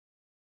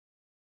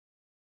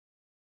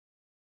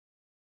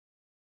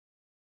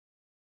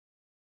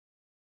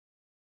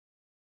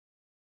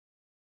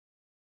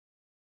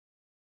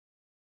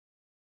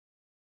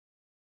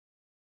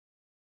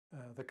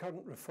The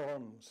current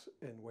reforms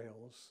in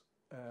Wales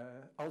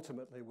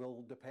ultimately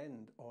will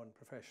depend on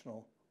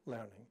professional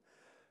learning,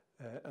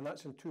 and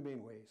that's in two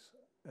main ways.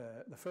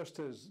 The first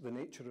is the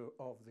nature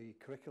of the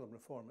curriculum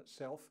reform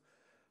itself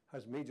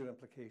has major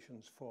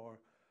implications for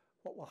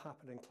what will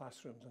happen in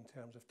classrooms in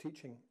terms of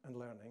teaching and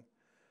learning,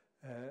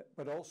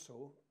 but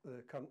also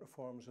the current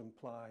reforms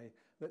imply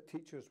that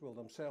teachers will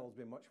themselves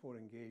be much more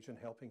engaged in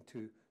helping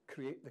to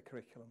create the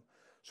curriculum.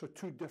 So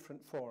two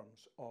different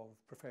forms of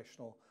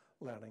professional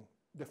learning,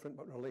 different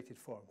but related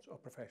forms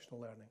of professional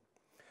learning.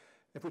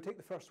 If we take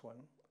the first one,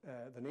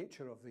 the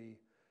nature of the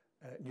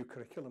new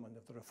curriculum and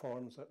of the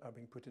reforms that are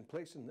being put in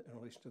place in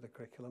relation to the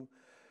curriculum,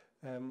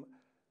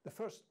 the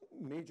first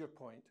major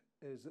point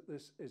is that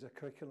this is a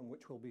curriculum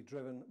which will be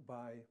driven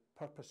by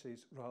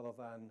purposes rather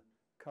than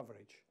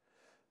coverage.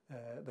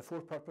 The four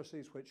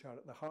purposes which are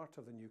at the heart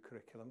of the new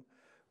curriculum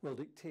will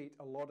dictate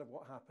a lot of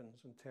what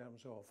happens in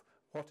terms of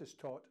what is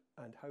taught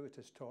and how it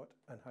is taught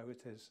and how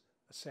it is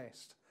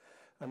assessed.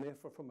 And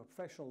therefore, from a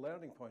professional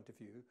learning point of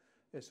view,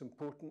 it's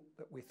important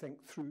that we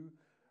think through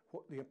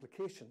what the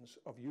implications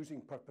of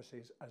using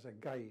purposes as a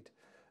guide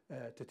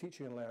to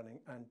teaching and learning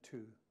and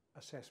to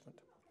assessment.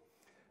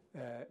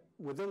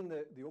 Within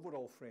the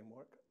overall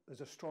framework,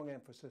 there's a strong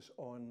emphasis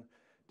on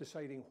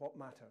deciding what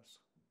matters.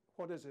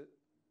 What is it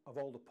of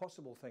all the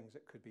possible things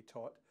that could be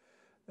taught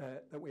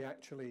that we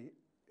actually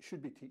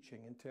should be teaching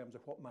in terms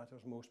of what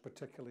matters most,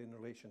 particularly in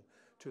relation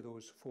to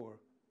those four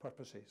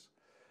purposes.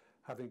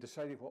 Having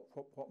decided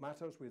what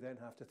matters, we then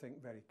have to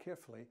think very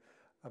carefully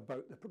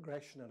about the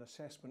progression and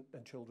assessment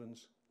in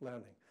children's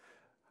learning,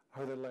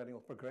 how their learning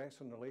will progress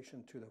in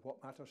relation to the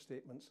what matters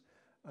statements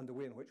and the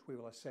way in which we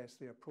will assess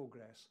their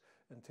progress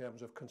in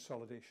terms of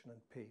consolidation and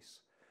pace.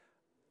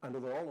 And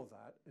over all of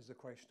that is the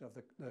question of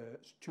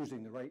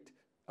choosing the right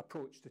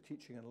approach to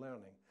teaching and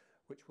learning,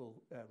 which will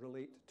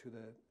relate to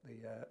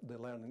the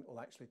learning that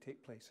will actually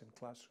take place in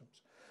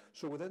classrooms.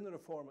 So within the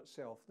reform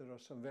itself, there are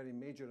some very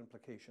major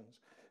implications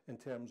in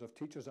terms of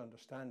teachers'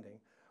 understanding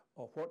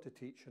of what to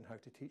teach and how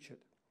to teach it.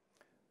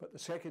 But the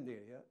second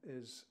area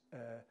is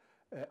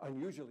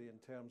unusually in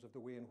terms of the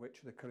way in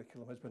which the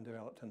curriculum has been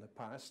developed in the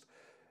past,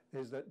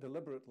 is that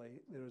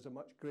deliberately there is a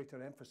much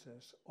greater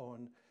emphasis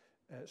on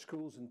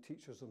schools and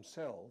teachers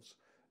themselves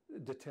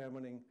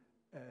determining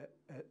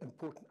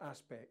important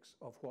aspects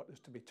of what is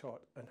to be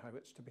taught and how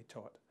it's to be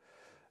taught.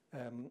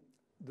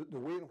 The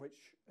way in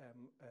which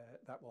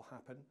that will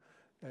happen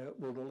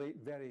will relate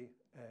very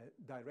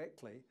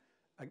directly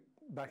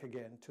back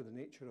again to the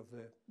nature of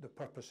the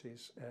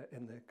purposes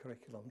in the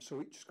curriculum.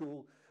 So each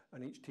school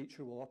and each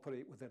teacher will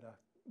operate within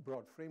a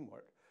broad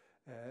framework,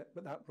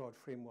 but that broad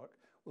framework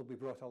will be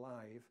brought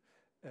alive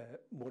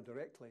more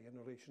directly in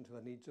relation to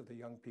the needs of the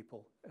young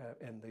people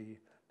in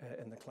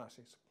the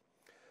classes.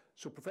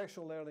 So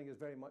professional learning is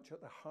very much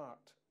at the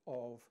heart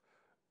of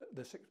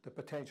the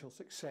potential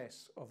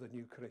success of the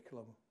new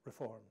curriculum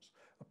reforms.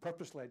 A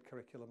purpose-led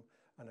curriculum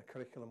and a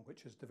curriculum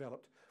which is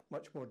developed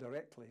much more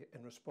directly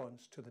in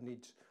response to the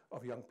needs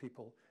of young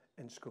people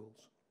in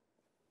schools.